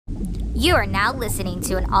You are now listening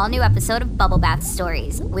to an all-new episode of Bubble Bath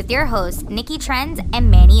Stories with your hosts, Nikki Trends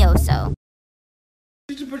and Manny Oso.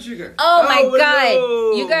 Oh my god.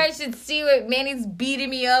 No. You guys should see what Manny's beating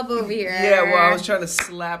me up over here. Yeah, well, I was trying to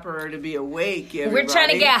slap her to be awake, everybody. We're trying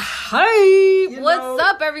to get hype. What's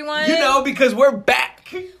up, everyone? Because we're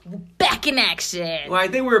back. Back in action. Well, I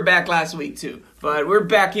think we were back last week, too. But we're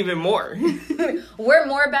back even more. We're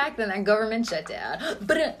more back than that government shutdown.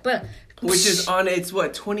 But Which is on its,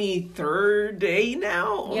 23rd day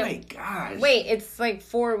now? Oh, Yep. my gosh. Wait, it's like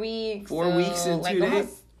 4 weeks. 4 weeks and 2 days?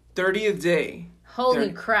 almost- 30th day.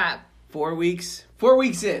 Holy crap. 4 weeks. 4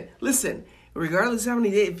 weeks in. Listen, regardless of how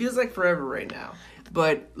many days, it feels like forever right now.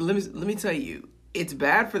 But let me tell you, it's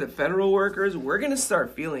bad for the federal workers. We're going to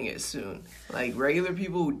start feeling it soon. Like regular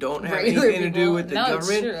people who don't have anything to do with the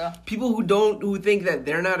government. It's true. People who think that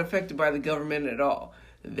they're not affected by the government at all.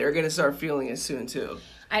 They're going to start feeling it soon too.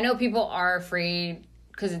 I know people are afraid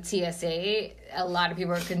because of TSA. A lot of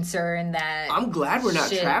people are concerned that I'm glad we're not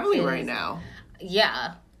shit traveling is- right now.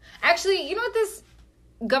 Yeah. Actually, you know what this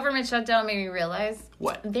government shutdown made me realize?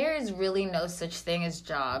 What? There is really no such thing as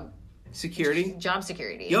job Security?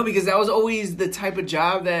 security. Yo, because that was always the type of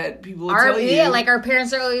job that people would tell you. Yeah, like our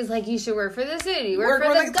parents are always like, you should work for the city, work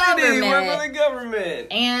for the government. Work for the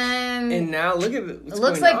government. And now look at it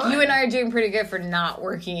looks like you and I are doing pretty good for not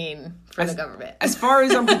working for the government. As far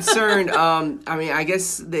as I'm concerned, I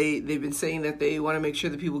guess they've been saying that they want to make sure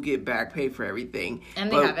that people get back pay for everything.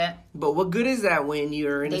 And they haven't. But what good is that when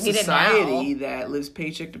you're in a society that lives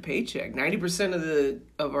paycheck to paycheck? 90%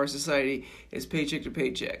 of our society is paycheck to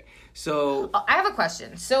paycheck. So I have a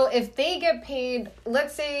question. So if they get paid,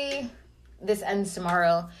 let's say this ends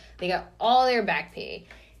tomorrow, they got all their back pay.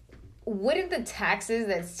 Wouldn't the taxes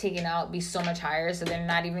that's taken out be so much higher so they're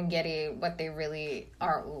not even getting what they really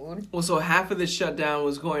are owed? Well, so half of the shutdown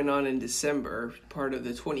was going on in December, part of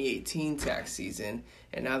the 2018 tax season,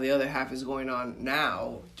 and now the other half is going on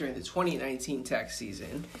now during the 2019 tax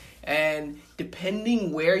season. And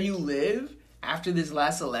depending where you live after this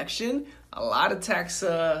last election, a lot of tax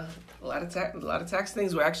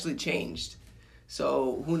things were actually changed.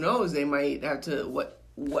 So who knows? They might have to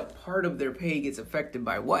what part of their pay gets affected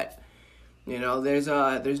by what. You know,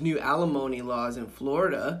 there's new alimony laws in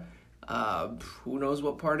Florida. Who knows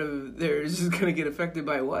what part of theirs is going to get affected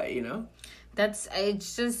by what, you know?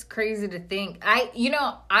 It's just crazy to think.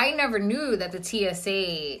 I never knew that the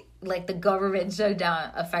TSA, like the government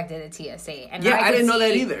shutdown affected the TSA. And yeah, I didn't know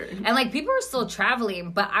that either. And like people are still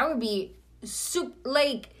traveling, but I would be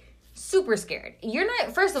super scared.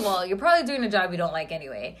 First of all, you're probably doing a job you don't like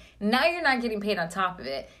anyway. Now you're not getting paid on top of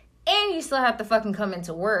it. And you still have to fucking come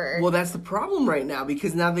into work. Well, that's the problem right now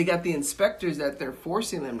because now they got the inspectors that they're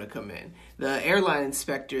forcing them to come in. The airline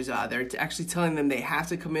inspectors, they're actually telling them they have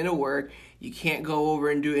to come into work. You can't go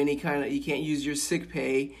over and do you can't use your sick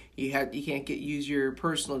pay. You can't use your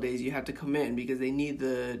personal days. You have to come in because they need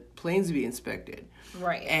the planes to be inspected.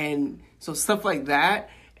 Right. And so stuff like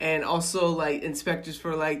that. And also like inspectors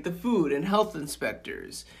for like the food and health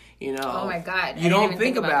inspectors. You know, oh my God. You don't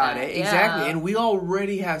think about it. Yeah. Exactly. And we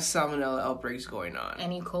already have salmonella outbreaks going on.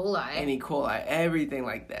 And E. coli. Everything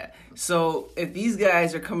like that. So if these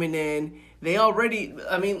guys are coming in, they already,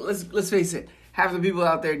 let's face it, half the people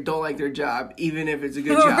out there don't like their job, even if it's a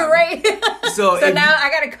good job. Right. So now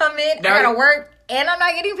I gotta come in, I gotta work, and I'm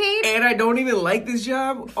not getting paid? And I don't even like this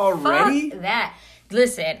job already? Fuck that.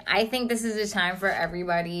 Listen, I think this is a time for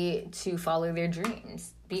everybody to follow their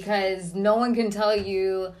dreams. Because no one can tell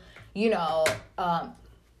you,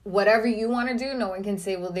 whatever you want to do, no one can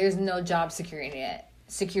say, well, there's no job security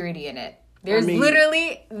in it. There's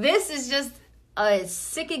literally, this is just a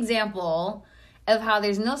sick example of how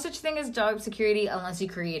there's no such thing as job security unless you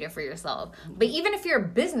create it for yourself. But even if you're a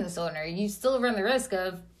business owner, you still run the risk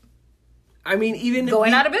of even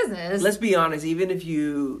going out of business. Let's be honest, even if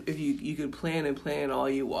you could plan all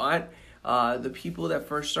you want, the people that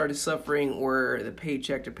first started suffering were the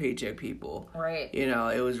paycheck to paycheck people. Right.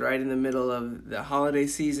 It was right in the middle of the holiday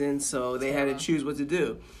season, so they had to choose what to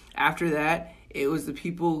do. After that, it was the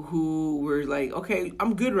people who were like, okay,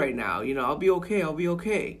 I'm good right now. I'll be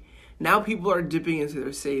okay. Now people are dipping into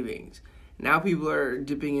their savings. Now people are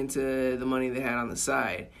dipping into the money they had on the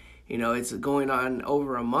side. It's going on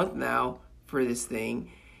over a month now for this thing.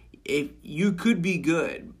 If you could be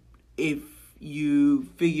good, if you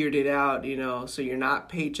figured it out, so you're not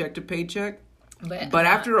paycheck to paycheck. But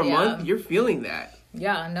after a month, you're feeling that.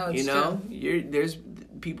 Yeah, no, it's true. There's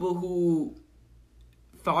people who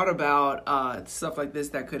thought about stuff like this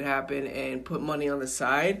that could happen and put money on the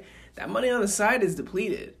side. That money on the side is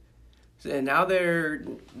depleted. And now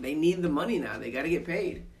they need the money now. They got to get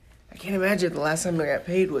paid. I can't imagine the last time I got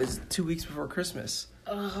paid was 2 weeks before Christmas.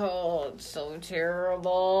 Oh, it's so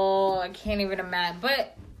terrible. I can't even imagine.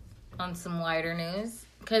 But on some lighter news,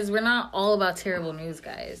 because we're not all about terrible news,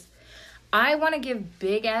 guys. I want to give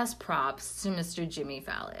big-ass props to Mr. Jimmy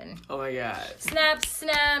Fallon. Oh, my God. Snaps.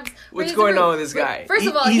 What's going on with this guy? First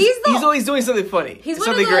of all, he's always doing something funny. He's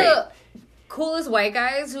something one of the great. coolest white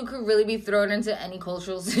guys who could really be thrown into any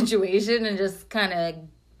cultural situation and just kind of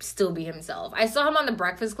still be himself. I saw him on The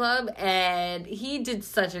Breakfast Club, and he did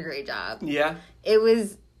such a great job. Yeah? It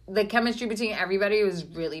was... The chemistry between everybody was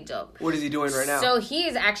really dope. What is he doing right now? So he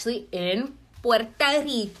is actually in Puerto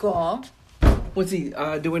Rico. What's he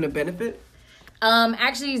doing a benefit?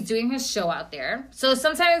 Actually, he's doing his show out there. So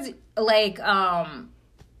sometimes, like,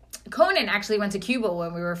 Conan actually went to Cuba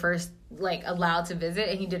when we were first, like, allowed to visit,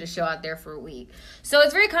 and he did a show out there for a week. So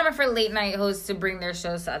it's very common for late night hosts to bring their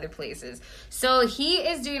shows to other places. So he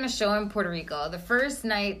is doing a show in Puerto Rico. The first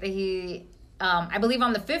night that he, I believe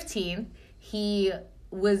on the 15th, he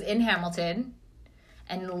was in Hamilton,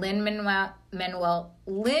 and what's his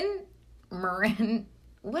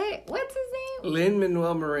name?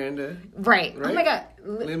 Lin-Manuel Miranda. Right. Oh my God.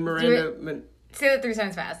 Lin Miranda. Say that 3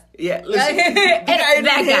 times fast. Yeah, listen. And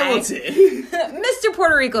that guy. Hamilton. Mr.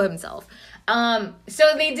 Puerto Rico himself.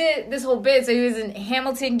 So they did this whole bit. So he was in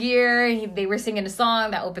Hamilton gear. They were singing a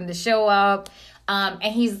song that opened the show up. And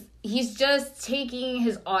he's just taking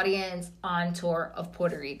his audience on tour of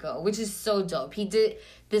Puerto Rico, which is so dope. He did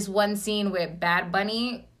this one scene with Bad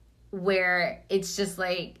Bunny where it's just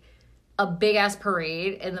like a big ass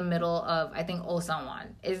parade in the middle of, I think, Old San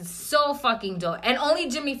Juan. It's so fucking dope. And only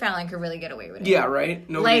Jimmy Fallon could really get away with it. Yeah, right?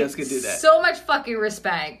 Nobody else could do that. So much fucking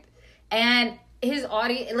respect. And his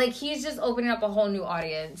audience, like, he's just opening up a whole new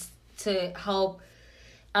audience to help,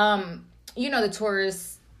 the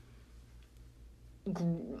tourist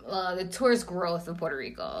growth of Puerto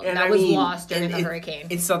Rico that was lost during the hurricane.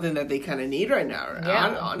 It's something that they kind of need right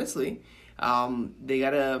now, honestly. They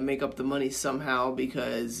gotta make up the money somehow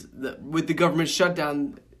because with the government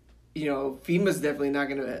shutdown, FEMA's definitely not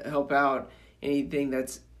gonna help out anything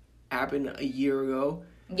that's happened a year ago.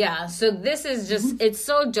 Yeah, so this is just, it's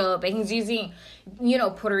so dope. And he's using,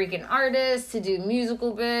 Puerto Rican artists to do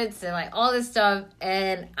musical bits and, like, all this stuff.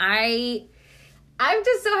 And I'm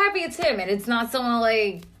just so happy it's him. And it's not someone,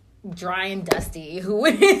 like, dry and dusty who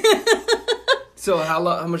would... So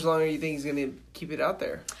how much longer do you think he's going to keep it out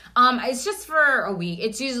there? It's just for a week.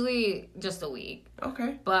 It's usually just a week.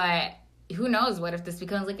 Okay. But who knows? What if this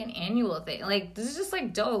becomes, like, an annual thing? Like, this is just,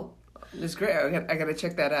 like, dope. It's great. I gotta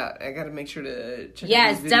check that out. I gotta make sure to check.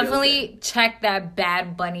 Yes, definitely check that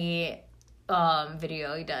Bad Bunny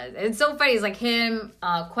video he does. It's so funny. It's like him,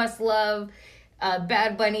 Questlove,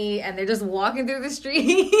 Bad Bunny, and they're just walking through the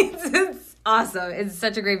streets. It's awesome. It's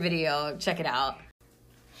such a great video. Check it out.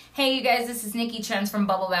 Hey, you guys, this is Nikki Trends from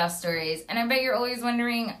Bubble Bath Stories, and I bet you're always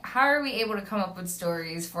wondering, how are we able to come up with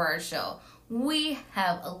stories for our show? We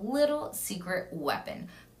have a little secret weapon,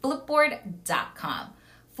 Flipboard.com.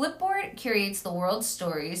 Flipboard curates the world's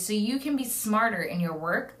stories so you can be smarter in your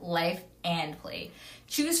work, life, and play.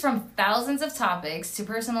 Choose from thousands of topics to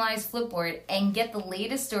personalize Flipboard and get the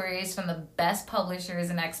latest stories from the best publishers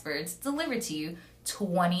and experts delivered to you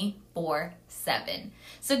 24/7.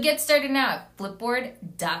 So get started now at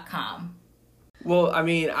Flipboard.com. Well, I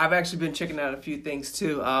mean, I've actually been checking out a few things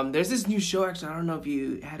too. There's this new show, actually, I don't know if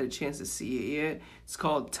you had a chance to see it yet. It's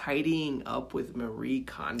called Tidying Up with Marie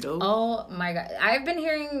Kondo. Oh my God. I've been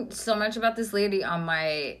hearing so much about this lady on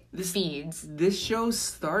my feeds. This show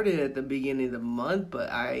started at the beginning of the month, but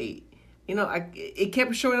it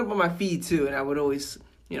kept showing up on my feed too, and I would always,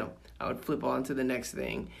 I would flip on to the next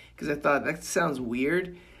thing because I thought that sounds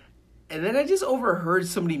weird. And then I just overheard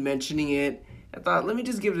somebody mentioning it. I thought, let me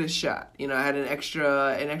just give it a shot. I had an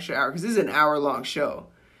extra hour because this is an hour-long show.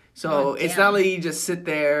 So it's not like you just sit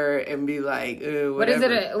there and be like,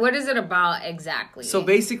 whatever. What is it about exactly? So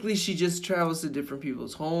basically, she just travels to different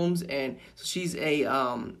people's homes, and so she's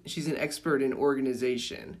an expert in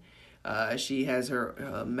organization. She has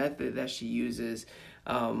her method that she uses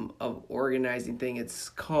of organizing thing. It's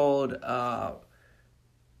called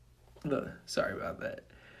sorry about that.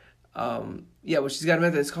 She's got a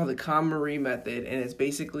method. It's called the KonMari method, and it's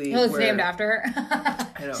basically it's named after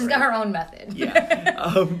her. She's got her own method.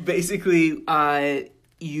 Yeah. Basically,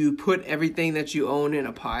 you put everything that you own in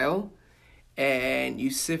a pile, and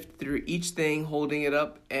you sift through each thing, holding it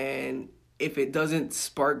up, and if it doesn't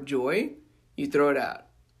spark joy, you throw it out.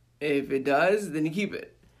 If it does, then you keep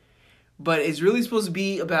it. But it's really supposed to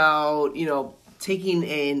be about, taking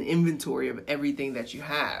an inventory of everything that you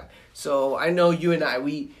have. So I know you and I,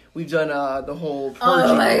 we've done the whole purging.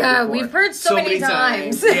 Oh my God, before. we've purged so many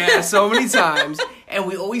times. Yeah, so many times. And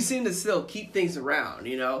we always seem to still keep things around,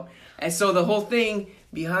 you know? And so the whole thing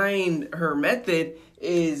behind her method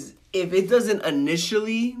is, if it doesn't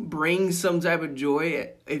initially bring some type of joy,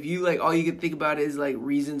 if you like, all you can think about is like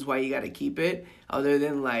reasons why you got to keep it, other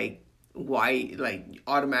than like why, like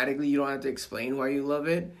automatically you don't have to explain why you love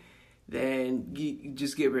it, then you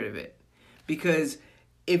just get rid of it. Because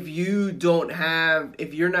if you're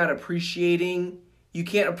not appreciating, you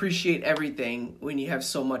can't appreciate everything when you have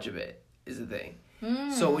so much of it, is the thing.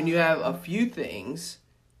 So when you have a few things,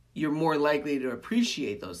 you're more likely to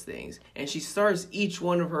appreciate those things. And she starts each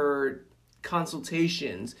one of her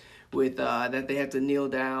consultations with that they have to kneel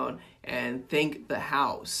down and thank the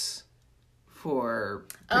house for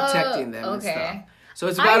protecting them and stuff. So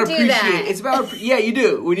it's about appreciating. It's about, yeah, you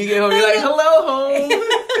do. When you get home, you're like, hello, home.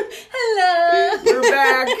 Hello. We're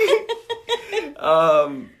back.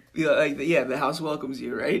 The house welcomes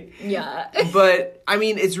you, right? Yeah. But I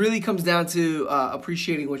mean, it really comes down to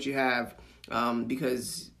appreciating what you have,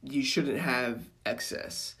 because you shouldn't have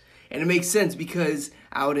excess. And it makes sense because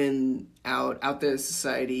out there,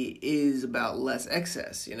 society is about less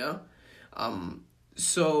excess, you know?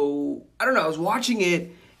 So I don't know, I was watching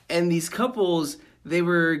it, and these couples, they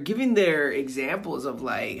were giving their examples of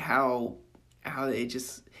like how they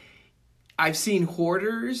just, I've seen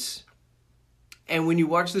hoarders, and when you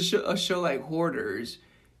watch a show like Hoarders,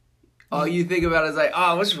 all you think about is like,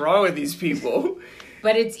 oh, what's wrong with these people?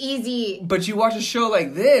 But it's easy. But you watch a show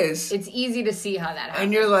like this, it's easy to see how that happens.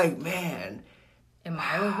 And you're like, man, am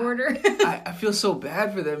I a hoarder? I feel so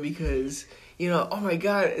bad for them because, you know, oh my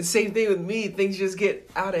God, same thing with me. Things just get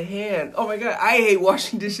out of hand. Oh my God, I hate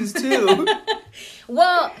washing dishes too.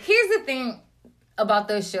 Well, here's the thing about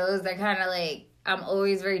those shows that kind of like, I'm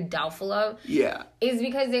always very doubtful of. Yeah. Is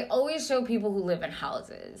because they always show people who live in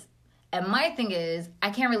houses. And my thing is, I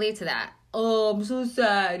can't relate to that. Oh, I'm so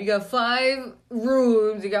sad. You got 5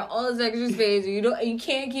 rooms, you got all this extra space, you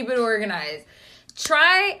can't keep it organized.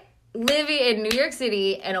 Try living in New York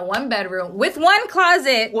City in a 1-bedroom with 1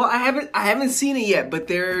 closet. Well, I haven't seen it yet, but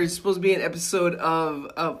there's supposed to be an episode of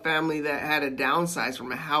a family that had to downsize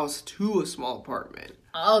from a house to a small apartment.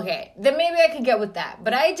 Okay, then maybe I could get with that.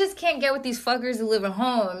 But I just can't get with these fuckers who live in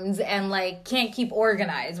homes and like can't keep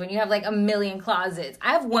organized when you have like 1 million closets.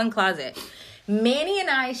 I have 1 closet. Manny and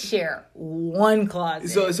I share 1 closet.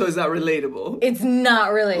 So it's not relatable. It's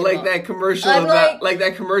not relatable. Like that commercial like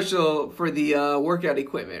that commercial for the workout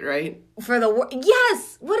equipment, right? For the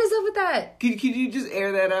yes. What is up with that? Could you just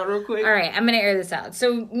air that out real quick? All right, I'm gonna air this out.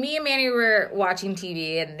 So me and Manny were watching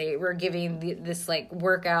TV, and they were giving this like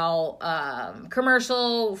workout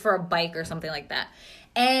commercial for a bike or something like that.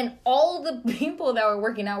 And all the people that were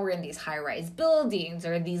working out were in these high-rise buildings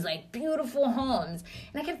or these like beautiful homes.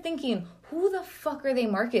 And I kept thinking, who the fuck are they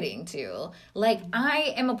marketing to? Like,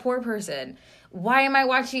 I am a poor person. Why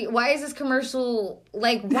is this commercial,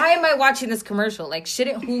 like, why am I watching this commercial? Like,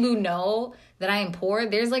 shouldn't Hulu know that I am poor?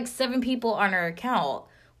 There's like 7 people on our account.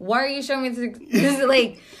 Why are you showing me this?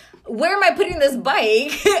 Like, where am I putting this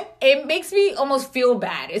bike? It makes me almost feel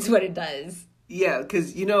bad, is what it does. Yeah,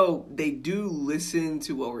 because, you know, they do listen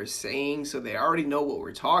to what we're saying, so they already know what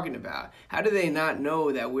we're talking about. How do they not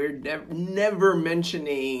know that we're never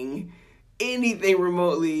mentioning anything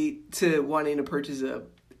remotely to wanting to purchase a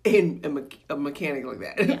mechanic like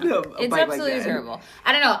that? Yeah. It's absolutely like terrible.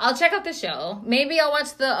 I don't know. I'll check out the show. Maybe I'll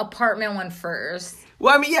watch the apartment one first.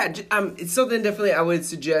 Well, I mean, yeah, it's something definitely I would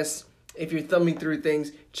suggest if you're thumbing through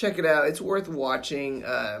things. Check it out. It's worth watching.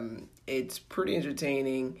 It's pretty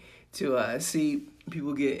entertaining to see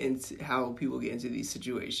how people get into these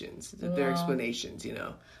situations. Their explanations, you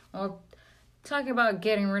know. Well, talk about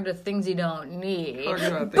getting rid of things you don't need.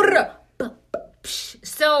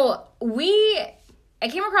 So I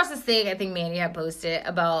came across this thing I think Mandy had posted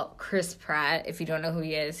about Chris Pratt. If you don't know who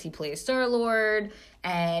he is, he plays Star-Lord,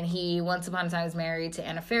 and he once upon a time was married to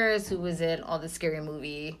Anna Faris, who was in all the Scary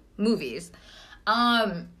movies.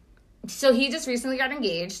 So he just recently got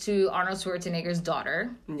engaged to Arnold Schwarzenegger's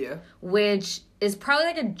daughter. Yeah. Which is probably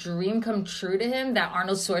like a dream come true to him that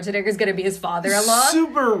Arnold Schwarzenegger is going to be his father-in-law.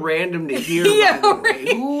 Super random to hear, by the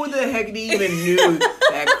way. Who the heck even knew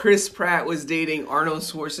that Chris Pratt was dating Arnold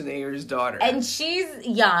Schwarzenegger's daughter? And she's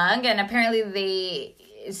young, and apparently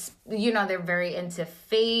they're very into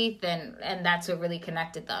faith, and that's what really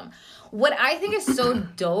connected them. What I think is so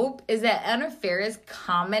dope is that Anna Faris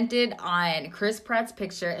commented on Chris Pratt's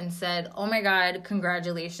picture and said, "Oh my God,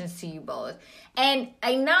 congratulations to you both." And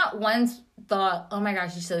I not once thought, "Oh my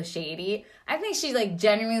gosh, she's so shady." I think she like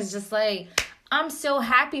genuinely is just like, I'm so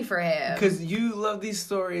happy for him. Because you love these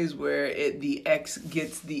stories where the ex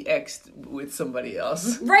gets the ex with somebody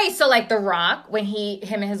else. Right, so like The Rock, when him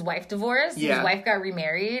and his wife divorced, Yeah. his wife got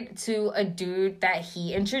remarried to a dude that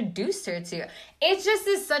he introduced her to. It just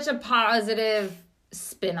is such a positive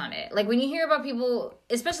spin on it. Like when you hear about people,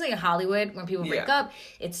 especially in Hollywood, when people break up,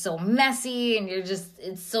 it's so messy and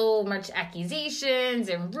it's so much accusations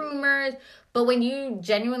and rumors. But when you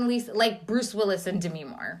genuinely, like Bruce Willis and Demi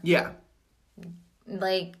Moore. Yeah.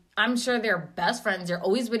 Like, I'm sure they're best friends. They're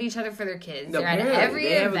always with each other for their kids. They're Apparently, at every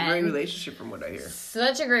event. They have a great relationship from what I hear.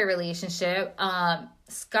 Such a great relationship.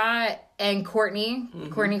 Scott and Kourtney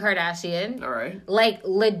Kardashian. All right. Like,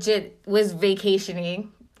 legit was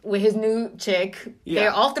vacationing with his new chick. Yeah.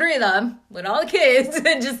 They're all three of them with all the kids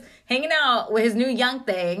and just hanging out with his new young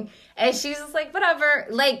thing. And she's just like, whatever.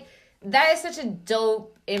 Like, that is such a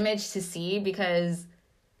dope image to see because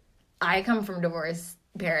I come from divorced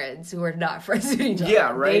parents who are not friends with each other.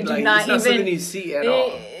 Yeah, right. They do like, not it's not something you see at all.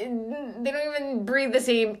 They don't even breathe the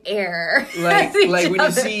same air. Like as each when you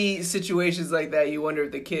other. see situations like that, you wonder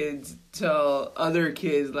if the kids tell other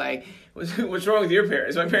kids like, "What's wrong with your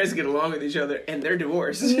parents? My parents get along with each other, and they're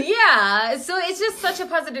divorced." Yeah, so it's just such a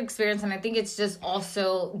positive experience, and I think it's just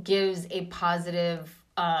also gives a positive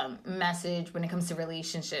message when it comes to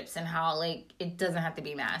relationships and how like it doesn't have to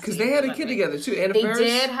be nasty. Because they had a kid together too. Anna They Faris?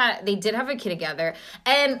 did have a kid together,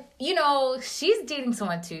 and you know she's dating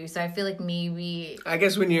someone too. So I feel like maybe I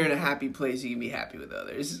guess when you're in a happy place, you can be happy with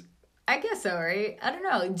others. I guess so, right? I don't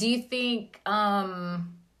know. Do you think?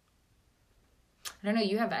 I don't know.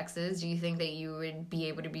 You have exes. Do you think that you would be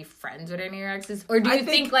able to be friends with any of your exes, or do you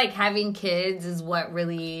think like having kids is what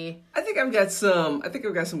really? I think I've got some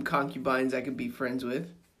concubines I could be friends with.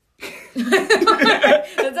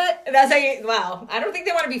 That's how you. Wow. I don't think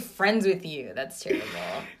they want to be friends with you. That's terrible.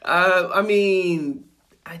 I mean,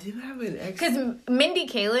 I do have an ex. Because Mindy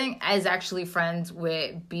Kaling is actually friends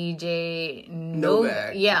with BJ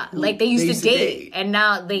Novak. Yeah, like they used to date, and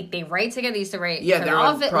now they write together. They used to write. Yeah, they're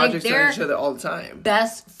on projects like, on each other all the time.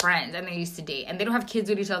 Best friends, and they used to date, and they don't have kids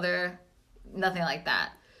with each other. Nothing like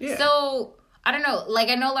that. Yeah. So I don't know. Like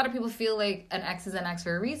I know a lot of people feel like an ex is an ex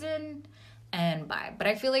for a reason, and bye. But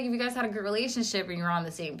I feel like if you guys had a good relationship and you're on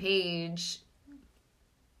the same page.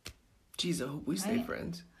 Jeez, I hope we stay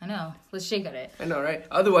friends. I know. Let's shake at it. I know, right?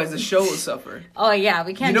 Otherwise, the show will suffer. Oh, yeah.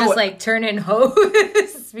 We can't like turn in hoes.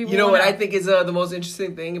 You know what I think is the most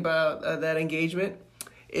interesting thing about that engagement?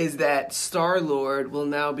 Is that Star-Lord will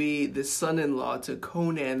now be the son-in-law to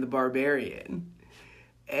Conan the Barbarian.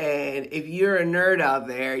 And if you're a nerd out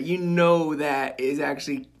there, you know that is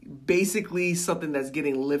actually basically something that's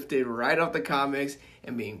getting lifted right off the comics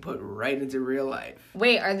and being put right into real life.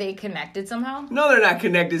 Wait, are they connected somehow? No, they're not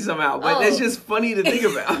connected somehow, but it's just funny to think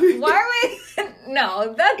about. Why are we?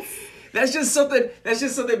 No, That's just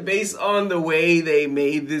something based on the way they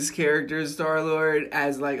made this character Star-Lord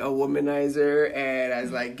as like a womanizer and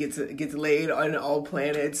as like gets laid on all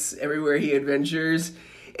planets everywhere he adventures.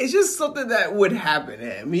 It's just something that would happen to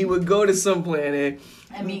him. He would go to some planet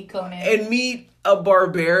and meet Conan and meet a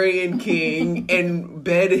barbarian king and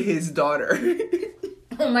bed his daughter.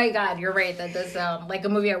 Oh my god, you're right. That does sound like a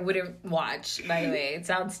movie I wouldn't watch, by the way. It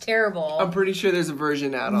sounds terrible. I'm pretty sure there's a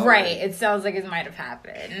version out already. Right, it sounds like it might have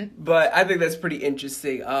happened. But I think that's pretty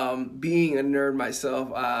interesting. Being a nerd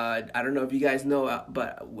myself, I don't know if you guys know,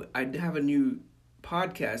 but I have a new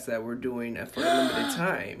podcast that we're doing for a limited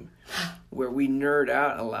time where we nerd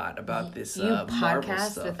out a lot about this Marvel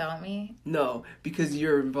podcast stuff. Without me? No, because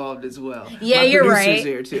you're involved as well. Yeah, My you're producer's right.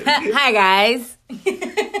 here too. Hi, guys.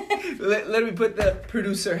 Let me put the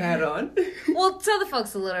producer hat on. Well, tell the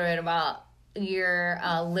folks a little bit about your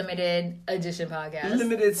limited edition podcast.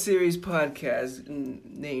 Limited series podcast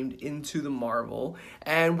named Into the Marvel,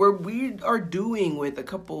 and where we are doing with a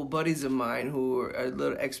couple buddies of mine who are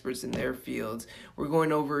little experts in their fields. We're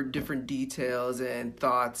going over different details and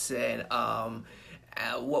thoughts and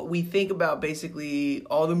what we think about basically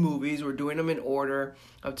all the movies. We're doing them in order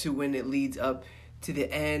up to when it leads up to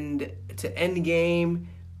the end, to Endgame,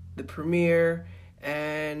 the premiere,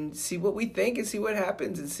 and see what we think and see what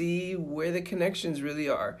happens and see where the connections really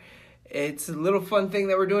are. It's a little fun thing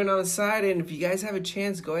that we're doing on the side, and if you guys have a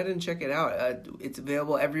chance, go ahead and check it out. It's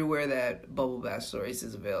available everywhere that Bubble Bath Stories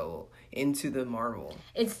is available. Into the Marvel.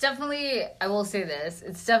 It's definitely, I will say this,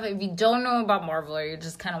 it's definitely, if you don't know about Marvel or you're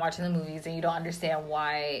just kind of watching the movies and you don't understand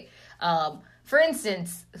why, for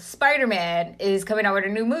instance, Spider-Man is coming out with a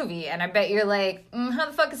new movie, and I bet you're like, how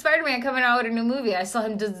the fuck is Spider-Man coming out with a new movie? I saw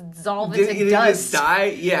him dissolve into Did dust. He just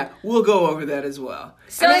die? Yeah, we'll go over that as well.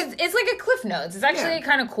 So it's like a Cliff Notes. It's actually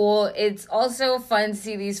kind of cool. It's also fun to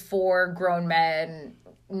see these four grown men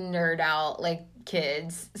nerd out like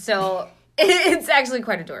kids. So it's actually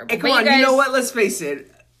quite adorable. Hey, come on, you know what? Let's face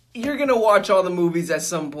it. You're going to watch all the movies at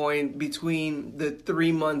some point between the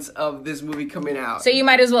 3 months of this movie coming out. So you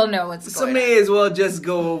might as well know what's going on. So may as well just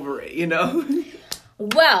go over it, you know?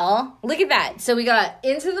 Well, look at that. So we got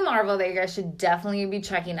Into the Marvel that you guys should definitely be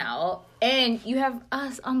checking out. And you have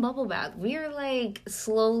us on Bubble Bath. We are like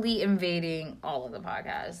slowly invading all of the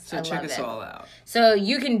podcasts. So check us all out. So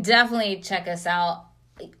you can definitely check us out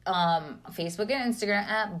Facebook and Instagram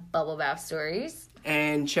at Bubble Bath Stories.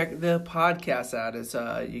 And check the podcast out. It's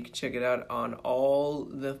you can check it out on all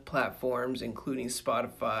the platforms, including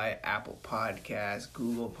Spotify, Apple Podcasts,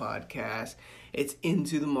 Google Podcasts. It's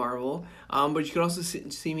Into the Marvel. But you can also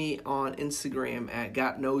see me on Instagram at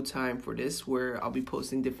Got No Time for This, where I'll be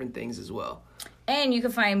posting different things as well. And you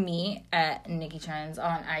can find me at Nikki Trends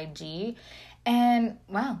on IG. And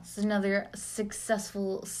wow, it's another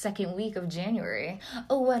successful second week of January.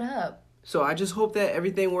 Oh, what up? So I just hope that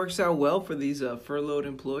everything works out well for these furloughed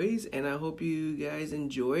employees, and I hope you guys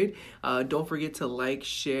enjoyed. Don't forget to like,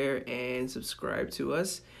 share, and subscribe to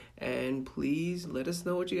us. And please let us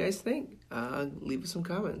know what you guys think. Leave us some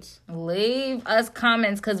comments. Leave us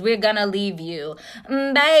comments because we're going to leave you.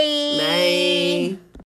 Bye. Bye.